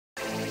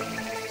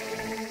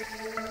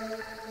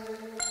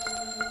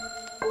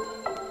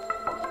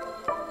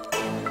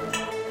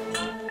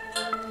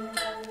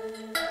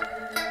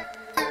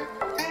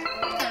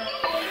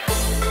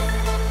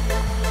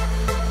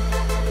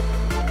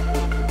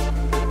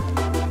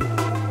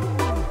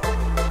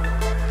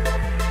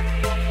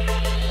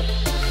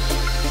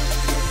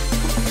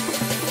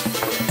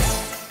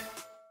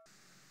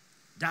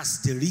That's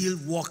the real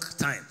walk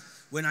time.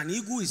 When an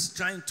eagle is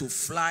trying to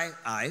fly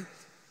high,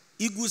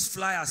 eagles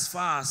fly as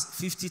far as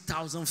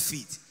 50,000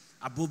 feet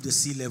above the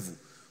sea level.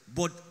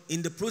 But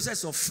in the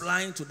process of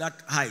flying to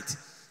that height,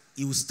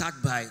 it will start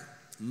by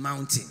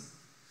mounting.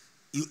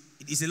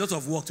 It's a lot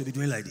of work to be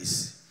doing like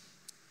this.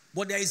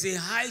 But there is a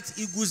height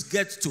eagles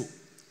get to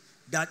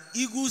that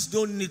eagles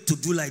don't need to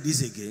do like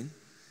this again.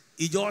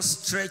 He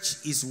just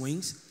stretch his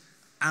wings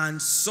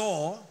and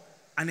soar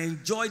and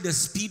enjoy the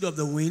speed of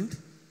the wind.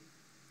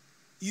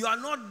 You are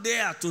not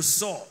there to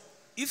soar.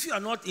 If you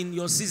are not in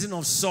your season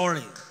of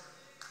soaring,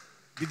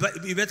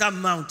 you better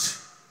mount.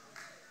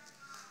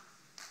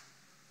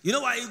 You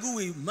know why eagle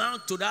will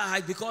mount to that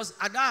height? Because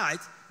at that height,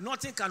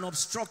 nothing can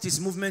obstruct his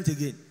movement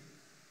again.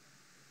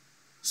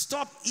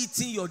 Stop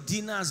eating your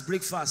dinner as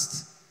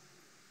breakfast.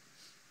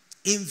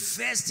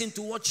 Invest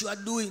into what you are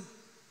doing.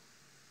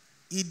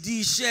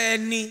 Ìdí iṣẹ́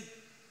ẹni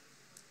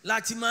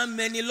láti máa ń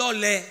mẹ́ni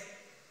lọ́lẹ̀.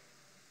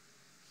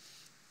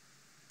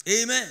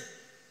 Amen.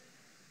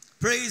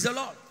 Praise the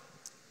Lord.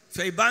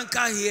 For a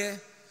banker here,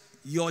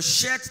 your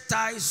shirt,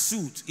 tie,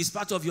 suit is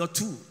part of your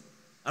tool.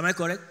 Am I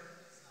correct?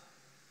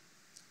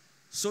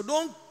 So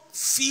don't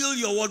fill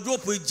your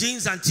wardrobe with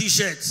jeans and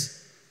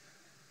t-shirts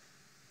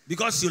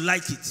because you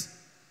like it.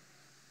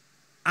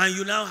 And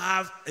you now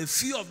have a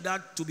few of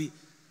that to be,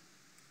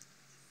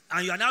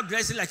 and you are now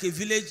dressing like a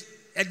village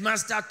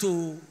headmaster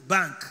to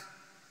bank.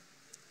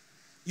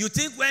 You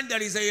think when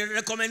there is a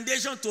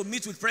recommendation to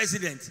meet with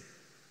president,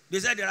 they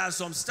said there are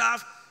some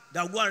staff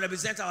that will go and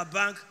represent our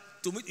bank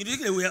to meet, you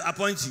think they will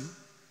appoint you?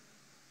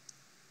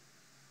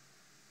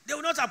 They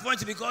will not appoint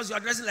you because you are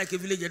dressing like a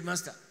village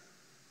headmaster.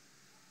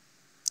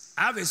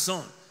 I have a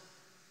son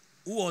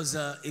who was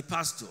a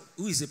pastor,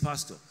 who is a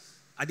pastor.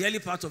 At the early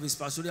part of his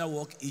pastoral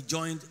work, he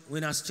joined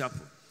Winners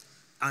Chapel.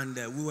 And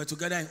we were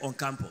together on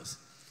campus.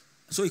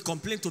 So he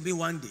complained to me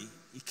one day.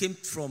 He came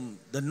from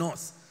the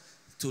north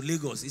to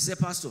Lagos. He said,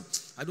 Pastor,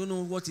 I don't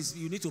know what is,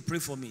 you need to pray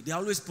for me. They are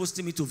always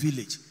posting me to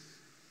village.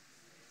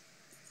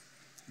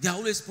 They are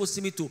always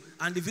posting me to,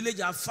 and the village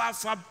are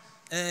far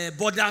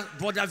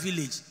border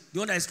village. The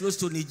one that is close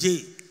to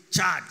Niger,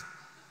 Chad.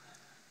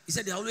 He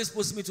said, they are always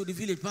posting me to the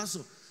village, Pastor.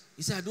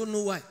 He said, I don't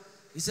know why.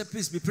 He said,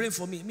 please be praying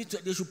for me.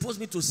 They should post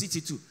me to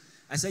city too.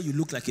 I said, you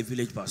look like a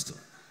village pastor.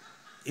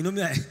 You know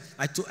me,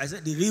 I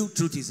said, the real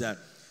truth is that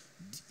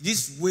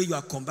this way you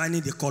are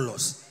combining the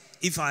colors.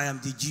 If I am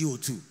the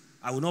GO2,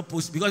 I will not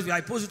post, because if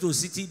I post it to a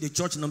city, the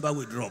church number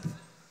will drop.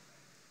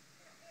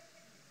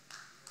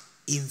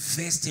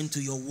 Invest into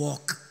your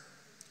work.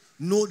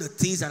 Know the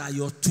things that are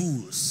your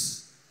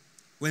tools.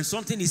 When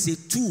something is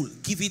a tool,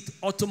 give it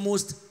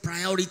utmost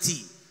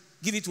priority.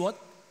 Give it what?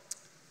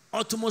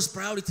 Utmost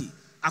priority.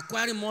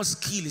 Acquiring more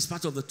skill is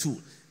part of the tool.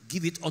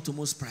 Give it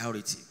utmost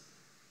priority.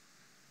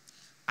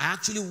 I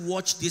actually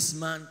watched this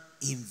man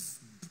in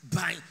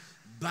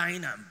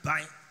buying and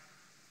buying.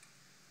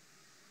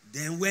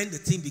 Then when the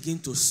thing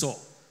begins to soar,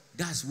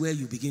 that's where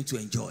you begin to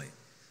enjoy.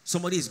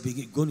 Somebody is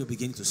going to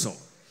begin to soar.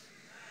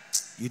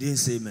 You didn't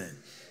say amen.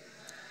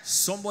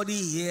 Somebody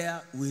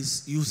here, you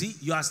see,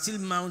 you are still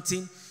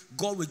mounting.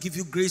 God will give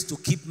you grace to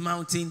keep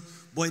mounting.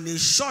 But in a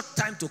short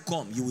time to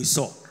come, you will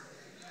soar.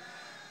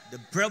 The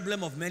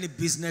problem of many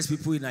business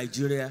people in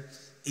Nigeria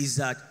is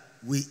that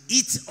we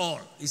eat all.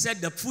 He said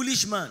the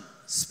foolish man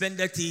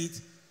spendeth it.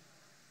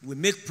 We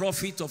make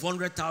profit of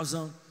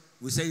 100,000.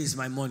 We say it's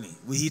my money.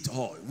 We eat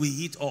all. We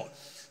eat all.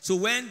 So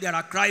when there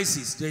are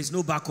crises, there is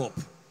no backup.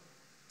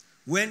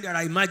 When there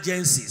are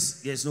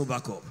emergencies, there is no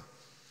backup.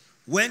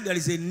 When there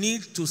is a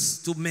need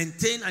to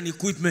maintain an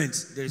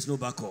equipment, there is no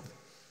backup.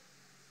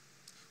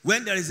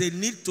 When there is a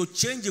need to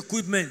change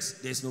equipment,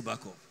 there is no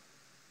backup.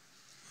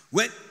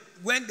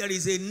 When there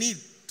is a need,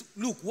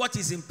 look, what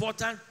is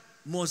important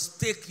must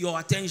take your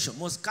attention,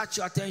 must catch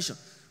your attention.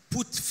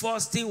 Put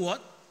first thing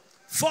what?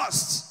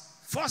 First.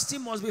 First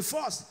thing must be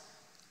first.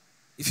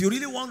 If you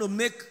really want to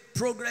make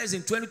progress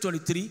in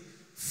 2023,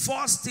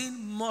 first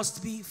thing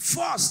must be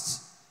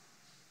first.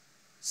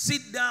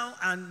 Sit down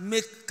and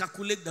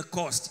calculate the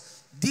cost.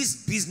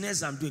 This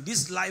business I'm doing,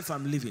 this life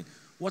I'm living,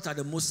 what are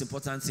the most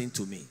important things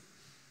to me?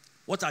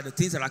 What are the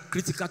things that are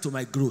critical to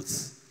my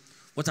growth?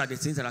 What are the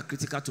things that are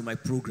critical to my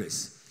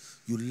progress?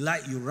 You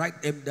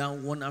write them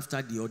down one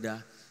after the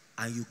other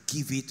and you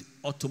give it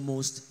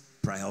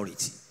utmost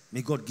priority.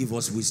 May God give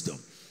us wisdom.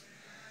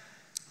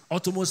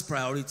 Utmost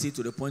priority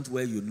to the point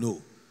where you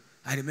know.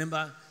 I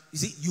remember, you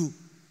see,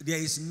 there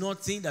is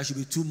nothing that should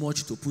be too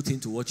much to put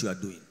into what you are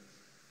doing.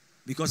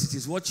 Because it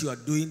is what you are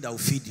doing that will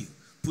feed you.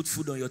 Put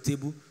food on your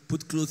table,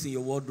 put clothes in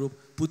your wardrobe,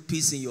 put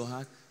peace in your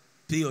heart,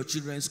 pay your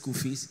children's school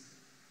fees.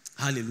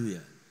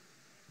 Hallelujah.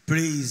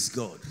 Praise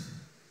God.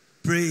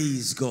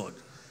 Praise God.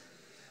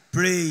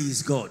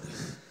 Praise God.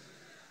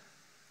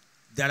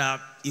 There are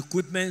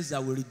equipments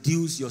that will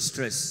reduce your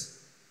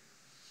stress.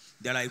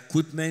 There are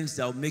equipments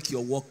that will make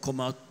your work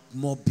come out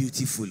more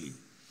beautifully.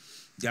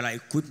 There are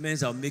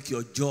equipments that will make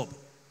your job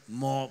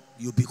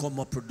you become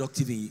more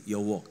productive in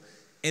your work.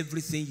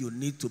 Everything you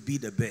need to be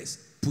the best,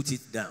 put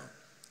it down.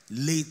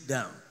 Lay it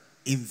down.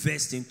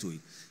 Invest into it.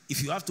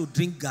 If you have to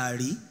drink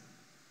gari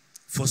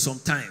for some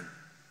time,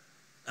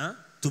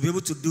 to be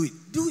able to do it.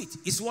 Do it.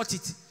 It's worth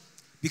it.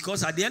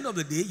 Because at the end of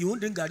the day, you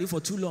won't drink garri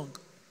for too long.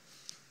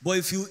 But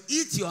if you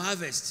eat your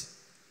harvest,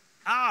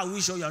 I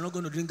wish you are not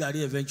going to drink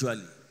garri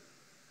eventually.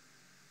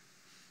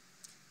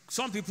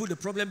 Some people, the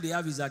problem they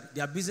have is that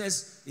their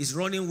business is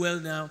running well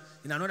now.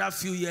 In another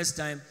few years'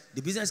 time,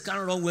 the business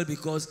can't run well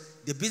because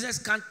the business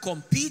can't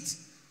compete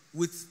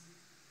with,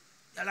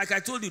 like I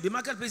told you, the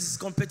marketplace is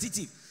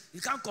competitive.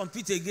 You can't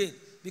compete again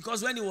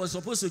because when he was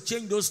supposed to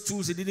change those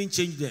tools, he didn't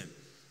change them.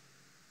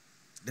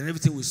 Then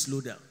everything will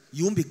slow down.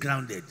 You won't be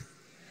grounded.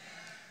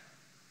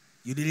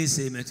 You didn't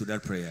say amen to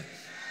that prayer.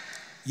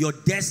 Your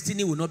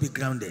destiny will not be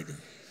grounded.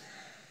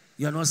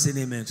 You are not saying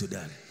amen to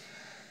that.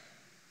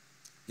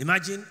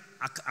 Imagine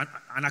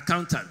an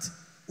accountant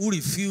who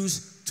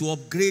refused to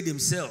upgrade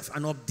himself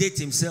and update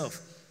himself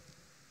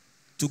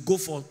to go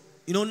for,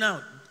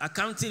 now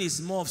accounting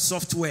is more of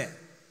software.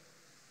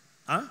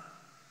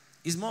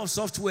 It's more of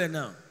software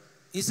now.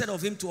 Instead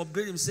of him to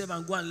upgrade himself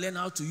and go and learn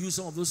how to use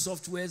some of those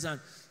softwares and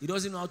he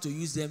doesn't know how to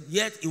use them,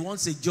 yet he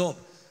wants a job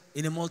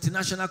in a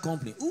multinational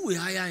company. Who will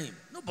hire him?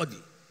 Nobody.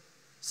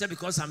 Except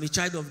because I'm a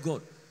child of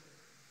God.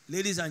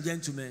 Ladies and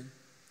gentlemen,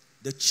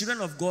 the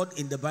children of God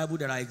in the Bible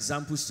that are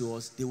examples to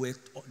us, they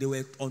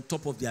were on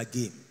top of their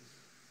game.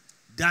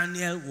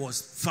 Daniel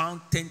was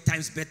found 10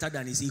 times better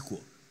than his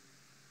equal.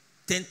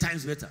 10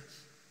 times better.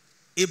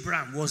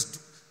 Abraham was,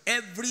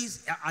 every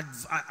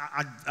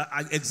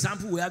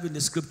example we have in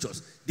the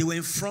scriptures, they were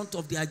in front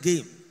of their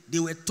game. They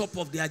were top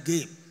of their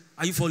game.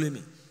 Are you following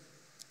me?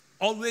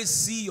 Always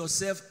see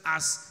yourself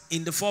as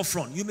in the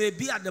forefront. You may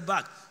be at the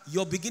back.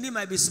 Your beginning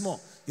might be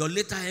small. Your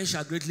later end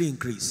shall greatly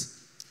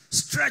increase.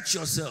 Stretch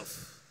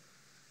yourself.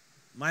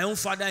 My own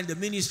father in the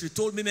ministry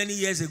told me many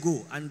years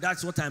ago, and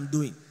that's what I'm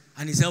doing.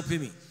 And he's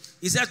helping me.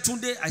 He said,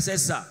 Tunde, I said,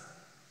 sir.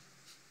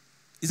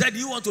 He said, do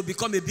you want to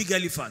become a big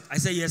elephant? I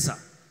said, yes, sir.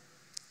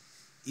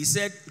 He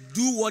said,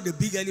 do what the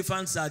big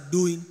elephants are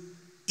doing.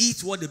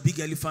 Eat what the big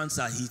elephants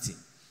are eating.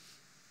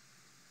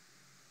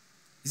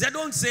 He said,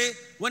 don't say,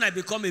 when I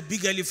become a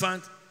big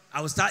elephant,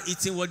 I will start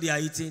eating what they are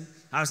eating.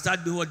 I will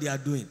start doing what they are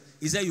doing.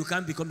 He said, you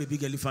can't become a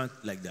big elephant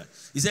like that.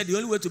 He said, the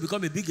only way to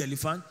become a big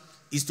elephant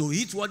is to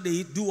eat what they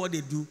eat, do what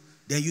they do,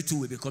 then you too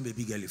will become a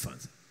big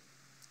elephant.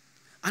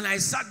 And I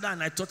sat down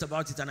and I thought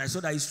about it and I saw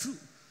that it's true.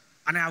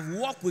 And I have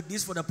worked with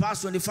this for the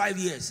past 25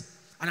 years.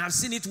 And I've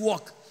seen it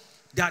work.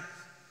 That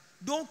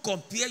don't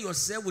compare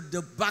yourself with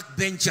the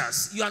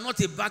backbenchers. You are not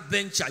a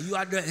backbencher. You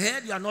are the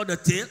head, you are not the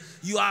tail.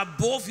 You are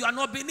above, you are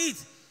not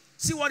beneath.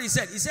 See what he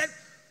said? He said,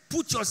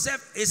 put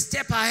yourself a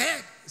step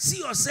ahead. See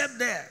yourself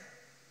there.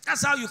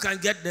 That's how you can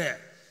get there.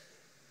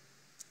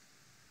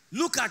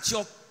 Look at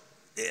your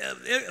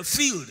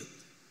field,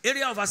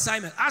 area of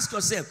assignment. Ask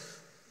yourself,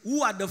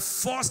 who are the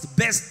first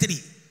best three?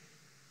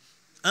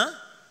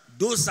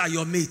 Those are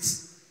your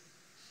mates.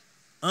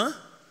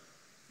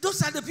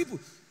 Those are the people.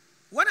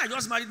 When I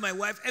just married my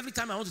wife, every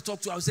time I want to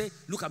talk to her, I'll say,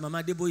 look at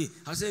Mama Deboye.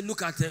 I'll say,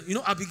 look at,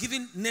 I'll be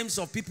giving names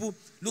of people.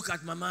 Look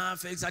at Mama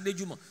Felix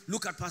Adejumo.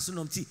 Look at Pastor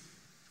Nomti.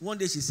 One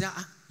day she said,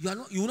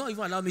 you will not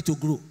even allow me to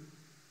grow.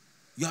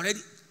 You are ready?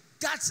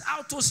 That's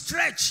how to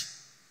stretch.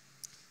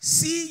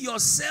 See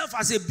yourself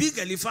as a big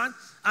elephant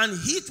and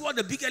eat what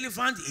the big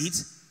elephant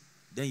eats,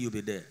 then you'll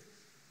be there.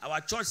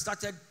 Our church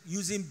started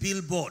using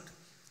billboard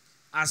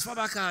as far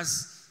back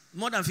as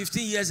more than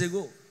 15 years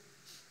ago.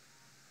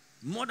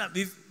 More than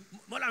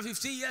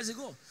 15 years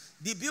ago.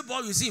 The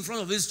billboard you see in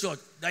front of this church,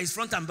 that is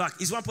front and back,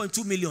 is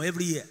 1.2 million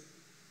every year.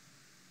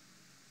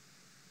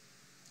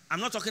 I'm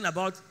not talking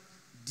about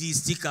the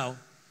sticker,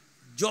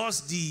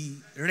 just the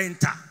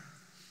renter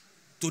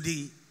to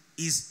the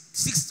is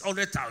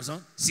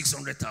 600,000,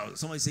 600,000.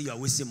 Somebody say you are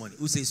wasting money.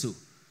 Who says so?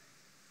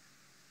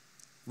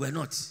 We're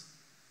not.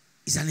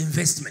 It's an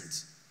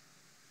investment.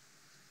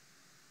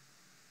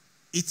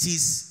 It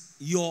is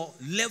your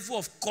level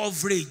of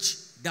coverage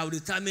that will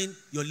determine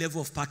your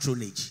level of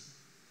patronage.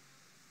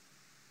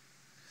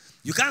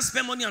 You can't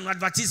spend money on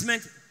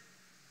advertisement,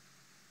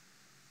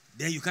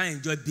 then you can't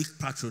enjoy big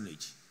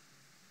patronage.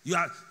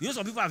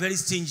 Some people are very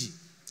stingy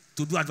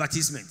to do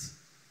advertisement.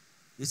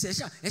 They say,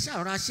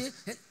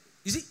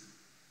 you see,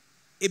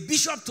 a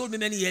bishop told me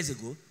many years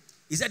ago,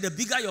 he said, the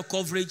bigger your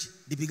coverage,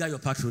 the bigger your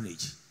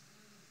patronage.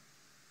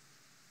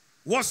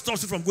 What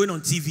stops you from going on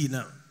TV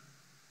now?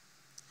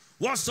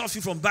 What stops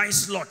you from buying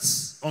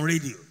slots on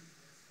radio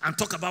and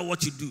talk about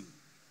what you do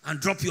and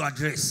drop your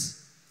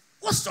address?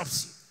 What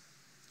stops you?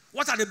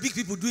 What are the big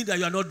people doing that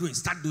you are not doing?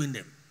 Start doing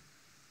them.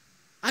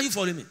 Are you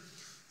following me?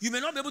 You may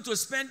not be able to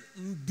spend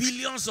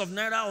billions of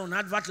naira on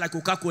advert like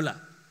Coca-Cola.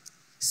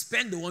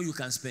 Spend the one you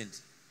can spend.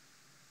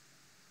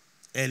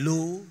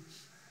 Hello?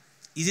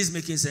 Is this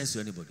making sense to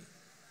anybody?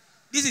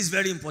 This is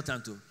very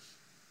important too.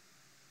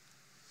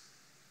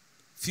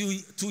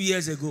 2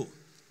 years ago,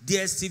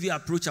 DSTV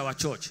approached our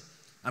church.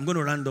 I'm going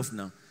to round off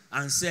now.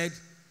 And said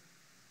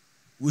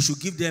we should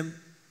give them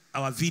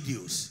our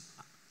videos.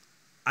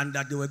 And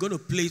that they were going to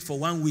play it for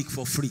 1 week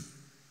for free.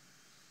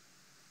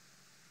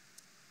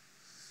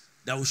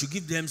 That we should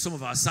give them some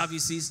of our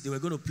services. They were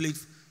going to play it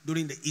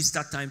during the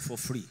Easter time for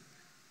free.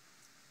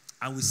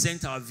 and we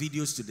sent our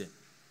videos to them.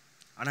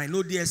 And I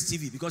know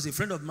DSTV because a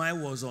friend of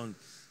mine was on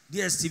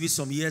DSTV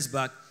some years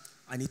back,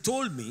 and he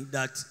told me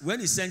that when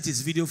he sent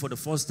his video for the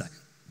first time,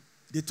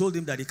 they told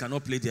him that he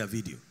cannot play their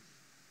video.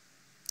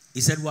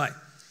 He said, why?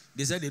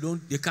 They said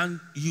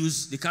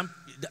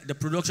the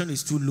production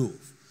is too low,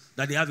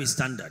 that they have a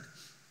standard.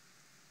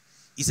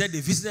 He said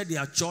they visited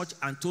their church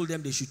and told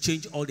them they should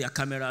change all their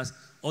cameras,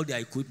 all their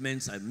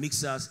equipments and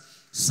mixers,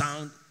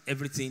 sound,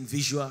 everything,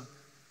 visual.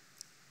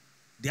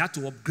 They had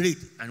to upgrade,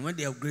 and when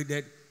they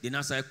upgraded, they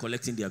now started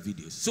collecting their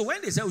videos. So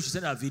when they said we should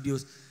send our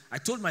videos, I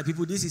told my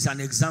people, this is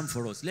an exam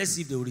for us. Let's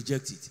see if they will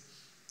reject it.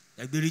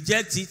 If they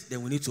reject it,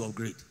 then we need to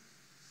upgrade.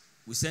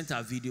 We sent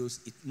our videos.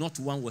 Not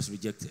one was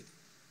rejected.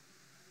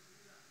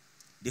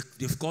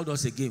 They've called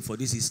us again for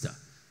this Easter.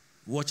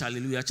 Watch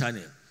Hallelujah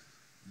channel.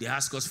 They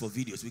asked us for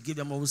videos. We gave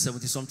them almost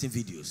 70-something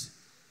videos.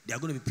 They are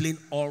going to be playing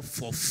all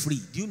for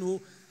free. Do you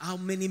know how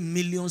many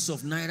millions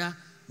of naira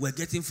we're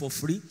getting for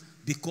free?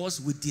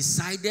 Because we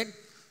decided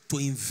to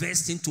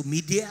invest into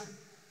media,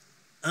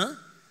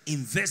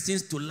 invest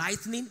into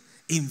lighting,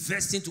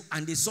 invest into,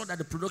 and they saw that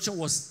the production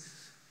was,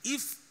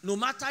 if no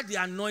matter the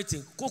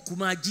anointing,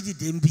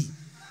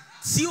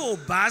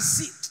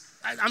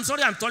 I'm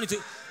sorry I'm turning to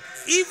you.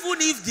 Even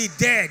if the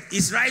dead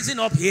is rising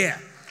up here,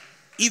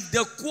 if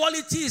the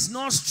quality is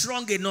not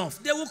strong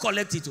enough, they will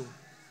collect it.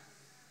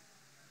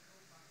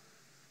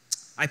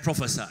 I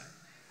prophesy.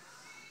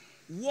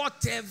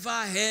 Whatever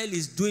hell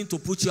is doing to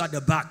put you at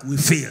the back will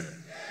fail.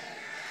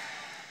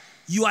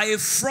 You are a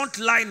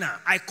frontliner.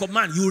 I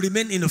command you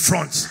remain in the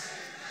front.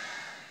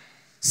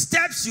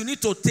 Steps you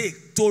need to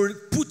take to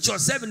put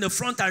yourself in the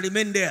front and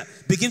remain there.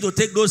 Begin to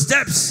take those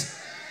steps.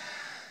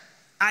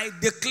 I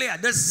declare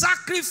the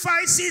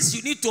sacrifices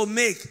you need to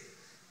make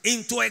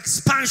into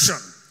expansion,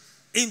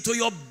 into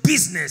your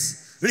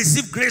business.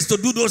 Receive grace to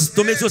do those,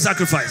 to make those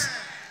sacrifices.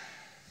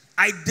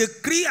 I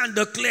decree and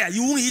declare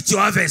you won't eat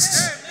your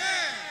harvest.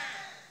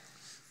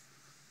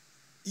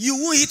 You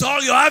won't eat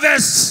all your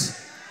harvest.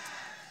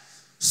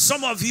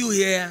 Some of you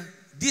here,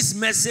 this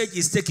message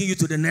is taking you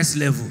to the next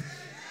level.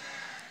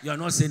 You are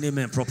not saying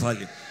amen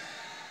properly.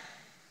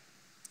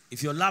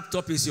 If your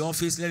laptop is your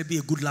office, let it be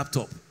a good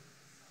laptop.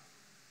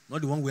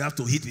 Not the one we have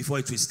to hit before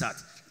it will start.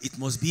 It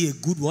must be a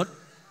good what?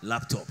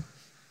 Laptop.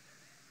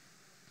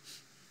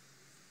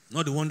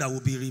 Not the one that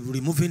will be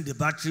removing the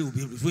battery, will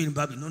be removing the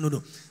battery.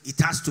 No. It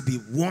has to be,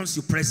 once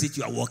you press it,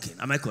 you are working.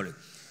 Am I correct?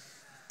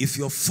 If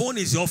your phone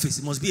is your office,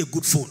 it must be a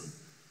good phone.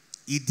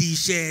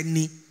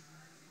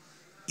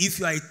 If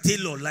you are a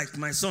tailor like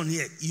my son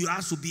here, you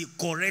have to be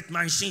a correct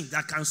machine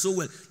that can sew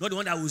well. Not the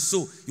one that will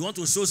sew. You want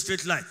to sew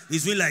straight line.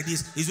 It's doing like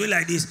this. It's doing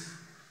like this.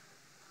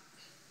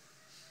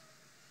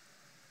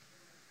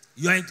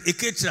 You are a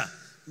caterer.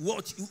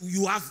 What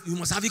you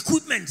must have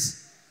equipment.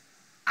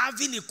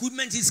 Having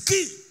equipment is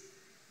key.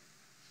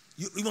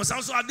 You must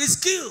also have the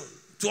skill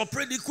to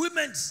operate the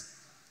equipment.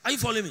 Are you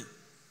following me?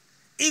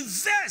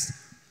 Invest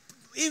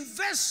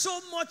so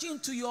much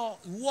into your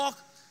work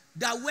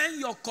that when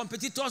your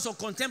competitors or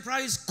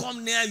contemporaries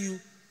come near you,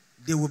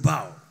 they will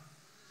bow.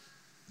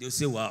 They will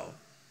say, wow.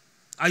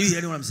 Are you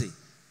hearing what I'm saying?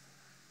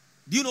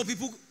 Do you know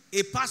people?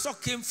 A pastor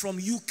came from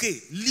UK,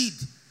 Lead.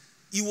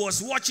 He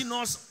was watching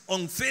us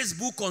on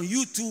Facebook, on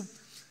YouTube.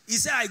 He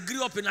said, I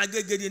grew up in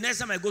Agege. The next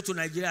time I go to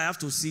Nigeria, I have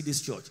to see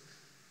this church.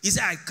 He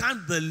said, I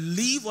can't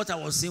believe what I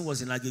was saying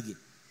was in Agege.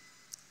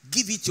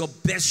 Give it your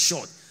best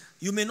shot.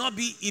 You may not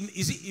be,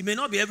 it may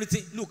not be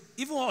everything. Look,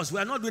 even us, we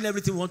are not doing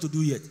everything we want to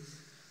do yet.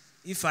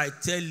 If I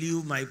tell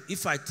you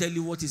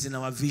what is in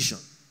our vision,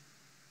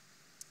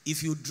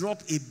 if you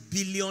drop 1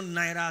 billion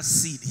naira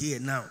seed here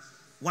now,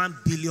 1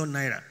 billion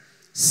naira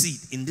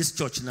seed in this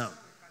church now,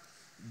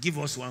 give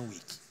us 1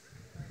 week.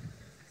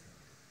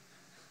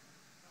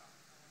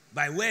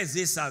 By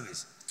Wednesday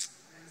service,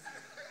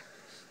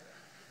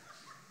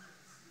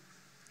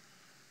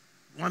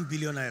 1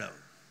 billion naira.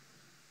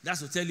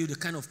 That's to tell you the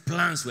kind of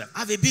plans we have.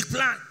 Have a big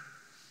plan.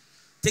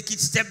 Take it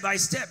step by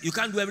step. You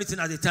can't do everything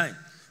at a time.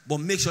 But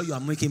make sure you are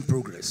making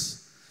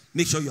progress.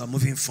 Make sure you are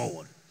moving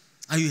forward.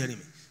 Are you hearing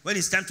me? When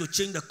it's time to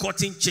change the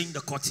curtain, change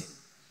the curtain.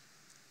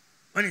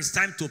 When it's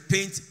time to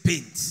paint,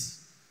 paint.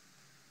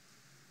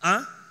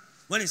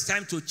 When it's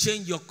time to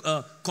change your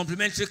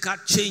complimentary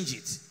card, change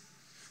it.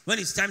 When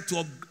it's time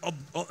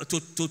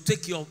to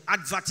take your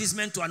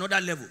advertisement to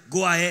another level,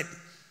 go ahead.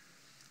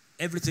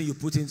 Everything you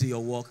put into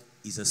your work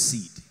is a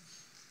seed.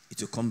 It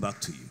will come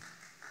back to you.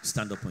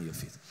 Stand up on your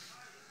feet.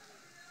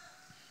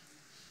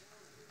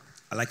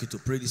 I'd like you to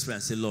pray this prayer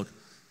and say, Lord,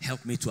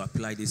 help me to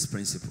apply this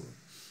principle.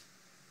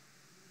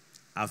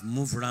 I've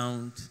moved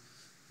around.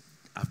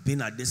 I've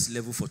been at this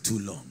level for too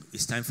long.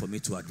 It's time for me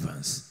to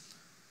advance.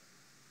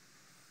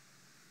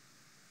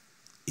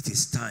 It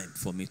is time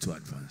for me to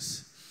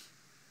advance.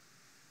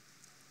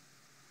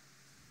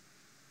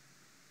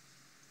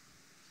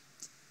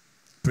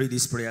 Pray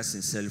this prayer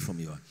sincerely from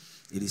your heart.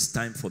 It is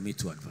time for me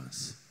to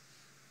advance.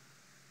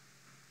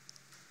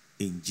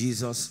 In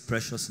Jesus'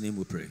 precious name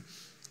we pray.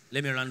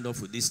 Let me round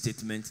off with this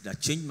statement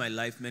that changed my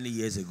life many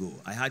years ago.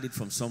 I heard it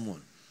from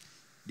someone.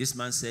 This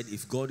man said,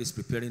 if God is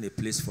preparing a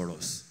place for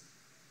us,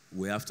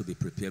 we have to be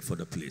prepared for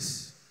the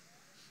place.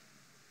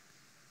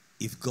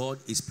 If God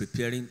is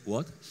preparing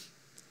what?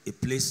 A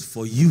place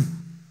for you,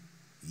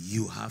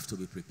 you have to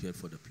be prepared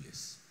for the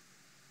place.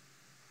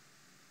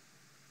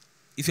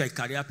 If you're a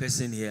career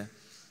person here,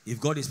 if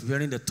God is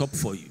preparing the top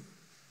for you,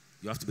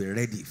 you have to be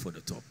ready for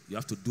the top. You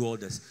have to do all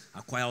this,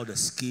 acquire all the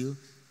skill,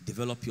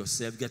 develop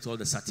yourself, get all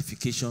the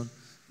certification.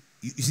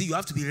 You see, you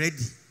have to be ready.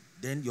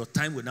 Then your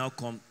time will now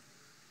come.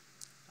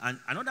 And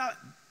another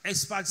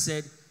expert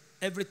said,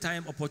 every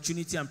time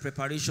opportunity and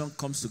preparation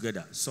comes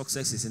together,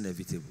 success is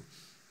inevitable.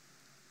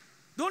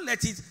 Don't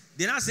let it,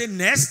 they now say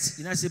next,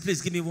 you now say,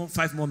 please give me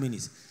 5 more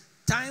minutes.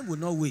 Time will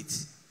not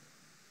wait.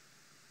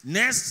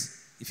 Next,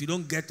 if you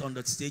don't get on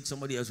the stage,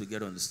 somebody else will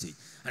get on the stage.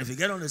 And if you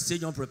get on the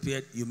stage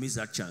unprepared, you miss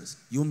that chance.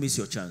 You miss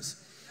your chance.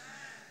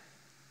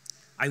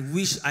 I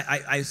wish,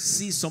 I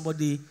see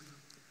somebody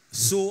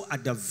so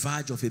at the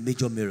verge of a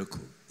major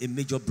miracle, a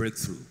major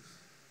breakthrough.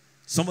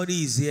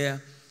 Somebody is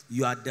here,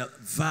 you are at the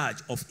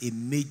verge of a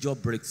major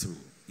breakthrough.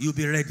 You'll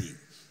be ready.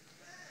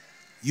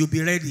 You'll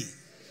be ready.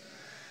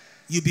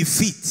 You'll be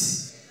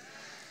fit.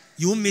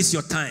 You won't miss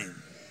your time.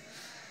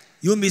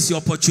 You won't miss your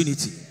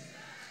opportunity.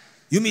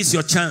 You miss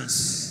your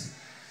chance.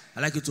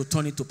 I'd like you to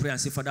turn into prayer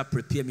and say, Father,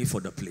 prepare me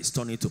for the place.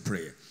 Turn into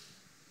prayer.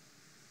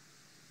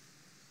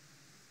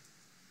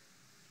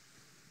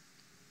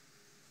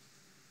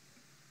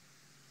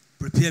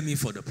 Prepare me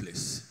for the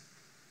place.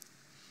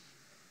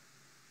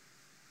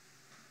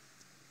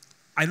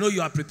 I know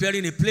you are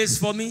preparing a place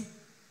for me.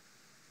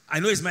 I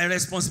know it's my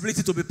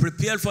responsibility to be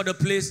prepared for the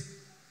place.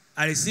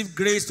 I receive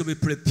grace to be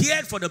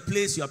prepared for the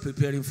place you are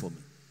preparing for me.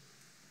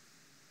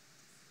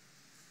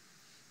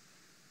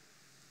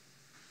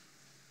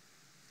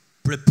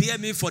 Prepare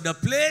me for the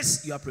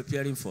place you are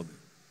preparing for me.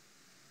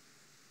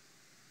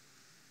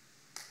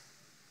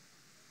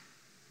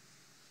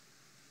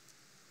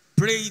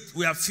 Pray it.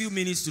 We have a few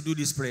minutes to do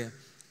this prayer.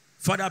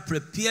 Father,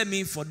 prepare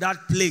me for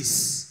that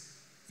place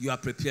you are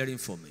preparing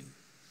for me.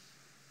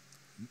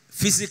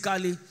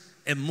 Physically,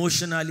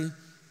 emotionally,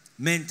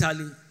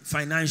 mentally,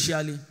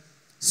 financially,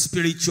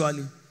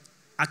 spiritually,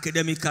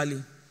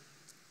 academically.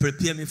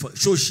 Prepare me for,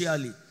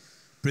 socially.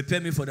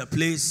 Prepare me for the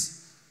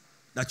place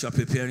that you are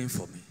preparing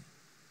for me.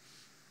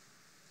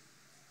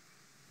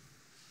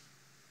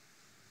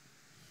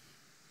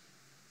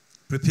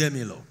 Prepare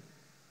me, Lord.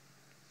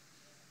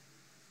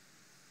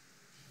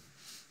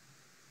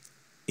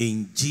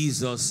 In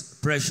Jesus'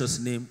 precious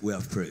name we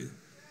have prayed.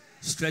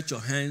 Stretch your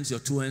hands, your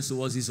 2 hands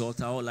towards this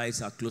altar. All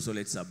eyes are closed, so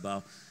let's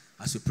bow.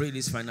 As we pray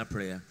this final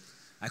prayer,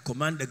 I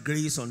command the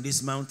grace on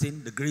this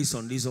mountain, the grace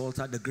on this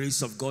altar, the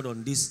grace of God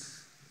on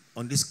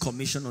this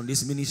commission, on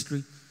this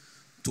ministry,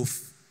 to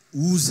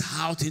ooze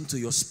out into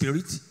your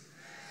spirit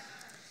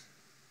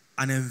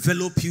and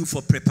envelop you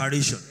for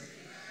preparation.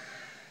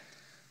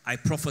 I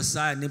prophesy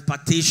an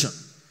impartation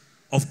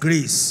of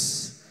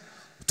grace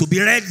to be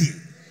ready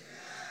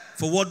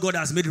for what God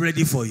has made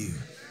ready for you.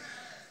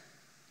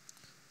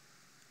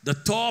 The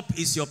top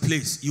is your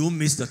place. You won't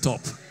miss the top.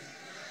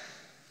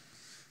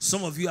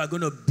 Some of you are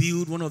going to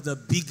build one of the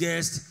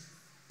biggest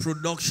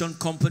production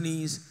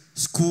companies,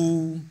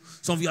 school.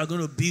 Some of you are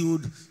going to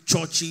build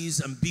churches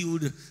and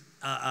build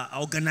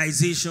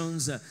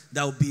organizations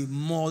that will be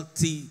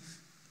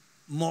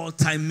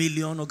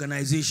multi-million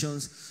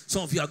organizations.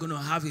 Some of you are going to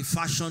have a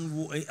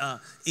fashion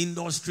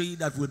industry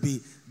that will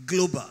be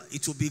global.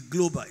 It will be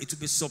global. It will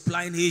be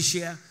supplying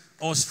Asia,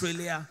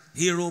 Australia,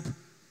 Europe,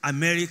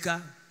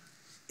 America.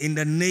 In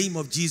the name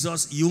of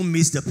Jesus, you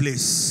miss the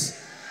place.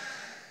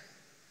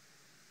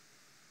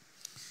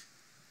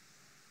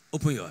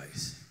 Open your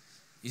eyes.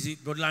 You see,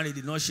 Brother Larry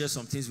did not share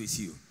some things with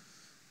you.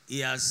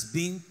 He has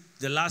been,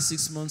 the last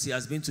 6 months, he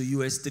has been to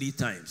US 3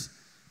 times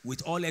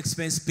with all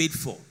expense paid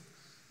for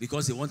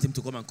because they want him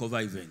to come and cover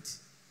event.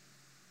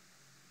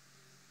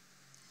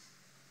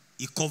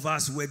 He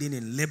covers wedding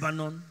in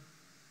Lebanon,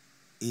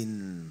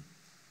 in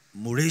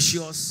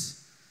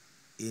Mauritius,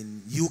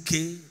 in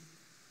UK,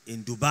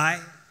 in Dubai,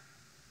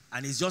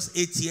 and he's just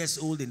 8 years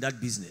old in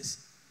that business.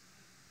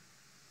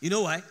 You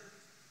know why?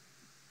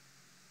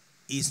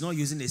 He's not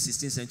using a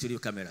 16th century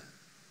camera.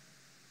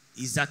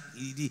 Is that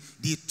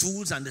the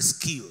tools and the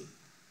skill?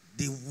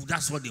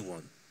 That's what they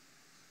want.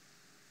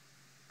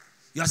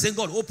 You are saying,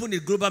 God, open the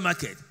global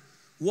market.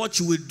 What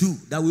you will do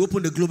that will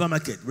open the global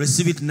market,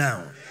 receive it now.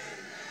 Amen.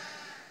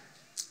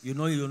 You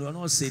know, you are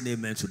not saying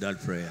amen to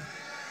that prayer.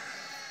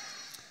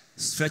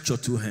 Stretch your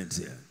 2 hands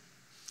here.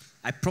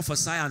 I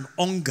prophesy an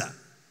hunger,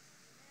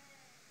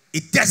 a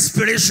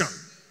desperation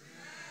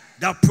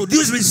that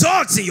produce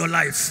results in your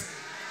life.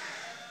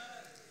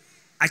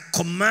 I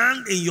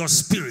command in your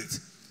spirit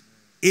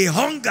a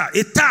hunger,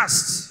 a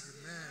thirst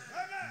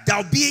that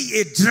will be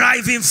a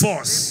driving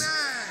force.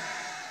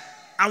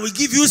 And will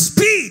give you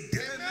speed. In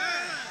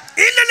the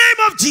name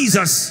of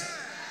Jesus.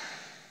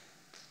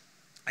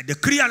 I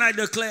decree and I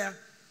declare,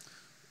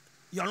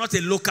 you are not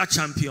a local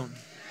champion.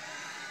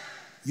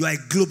 You are a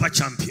global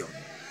champion.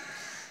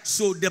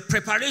 So the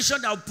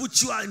preparation that will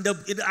put you at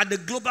the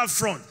global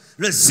front,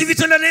 receive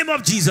it in the name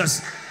of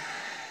Jesus.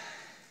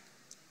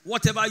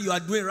 Whatever you are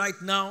doing right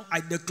now, I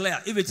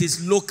declare, if it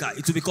is local,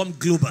 it will become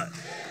global.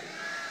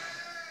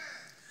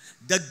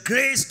 The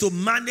grace to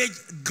manage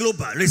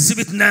global, receive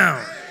it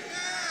now.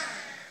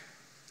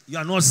 You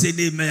are not saying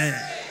amen.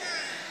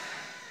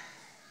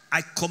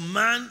 I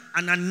command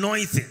an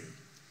anointing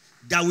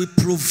that will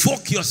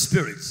provoke your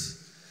spirit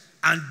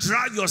and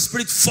drive your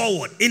spirit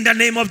forward in the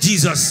name of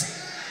Jesus.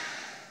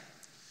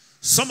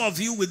 Some of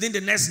you, within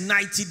the next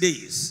 90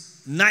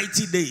 days,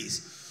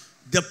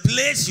 the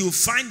place you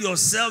find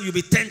yourself, you'll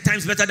be 10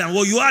 times better than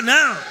what you are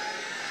now.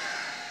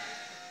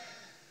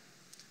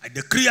 I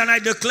decree and I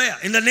declare,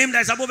 in the name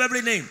that is above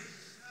every name,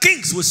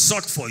 kings will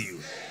sort for you.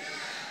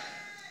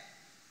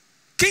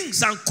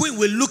 Kings and queens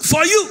will look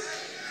for you.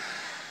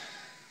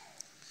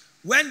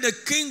 When the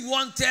king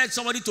wanted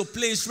somebody to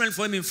play instrument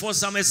for him in 1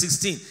 Samuel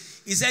 16,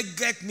 he said,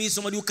 get me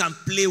somebody who can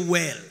play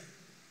well.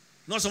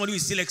 Not somebody who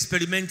is still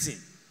experimenting.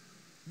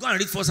 Go and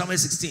read 1 Samuel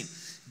 16.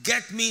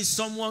 Get me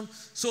someone.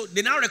 So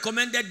they now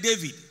recommended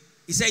David.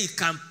 He said, he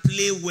can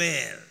play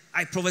well.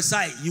 I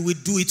prophesy, you will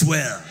do it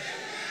well. Amen.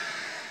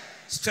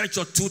 Stretch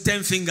your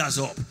 10 fingers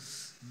up.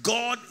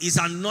 God is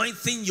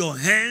anointing your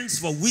hands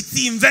for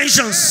witty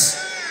inventions.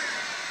 Amen.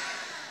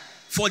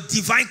 For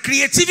divine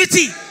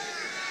creativity. Amen.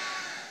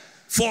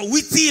 For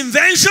witty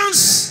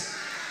inventions. Amen.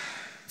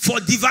 For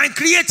divine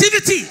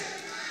creativity.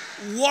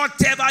 Amen.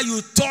 Whatever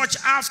you touch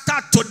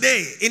after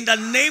today, in the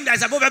name that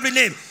is above every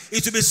name,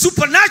 it will be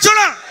supernatural.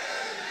 Amen.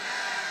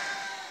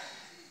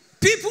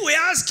 People will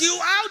ask you,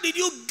 how did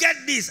you get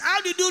this?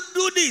 How did you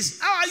do this?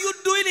 How are you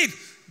doing it?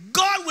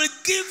 God will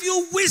give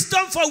you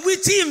wisdom for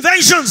witty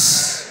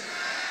inventions.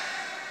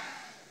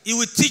 He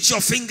will teach your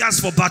fingers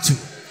for battle.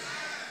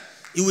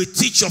 He will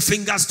teach your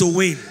fingers to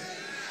win.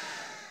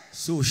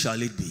 So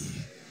shall it be.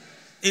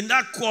 In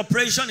that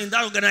cooperation, in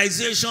that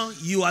organization,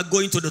 you are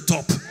going to the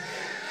top.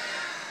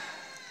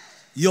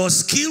 Your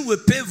skill will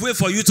pave way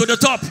for you to the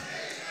top.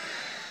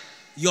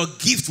 Your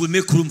gift will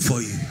make room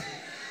for you.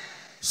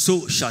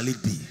 So shall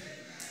it be.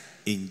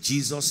 In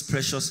Jesus'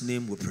 precious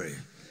name we pray.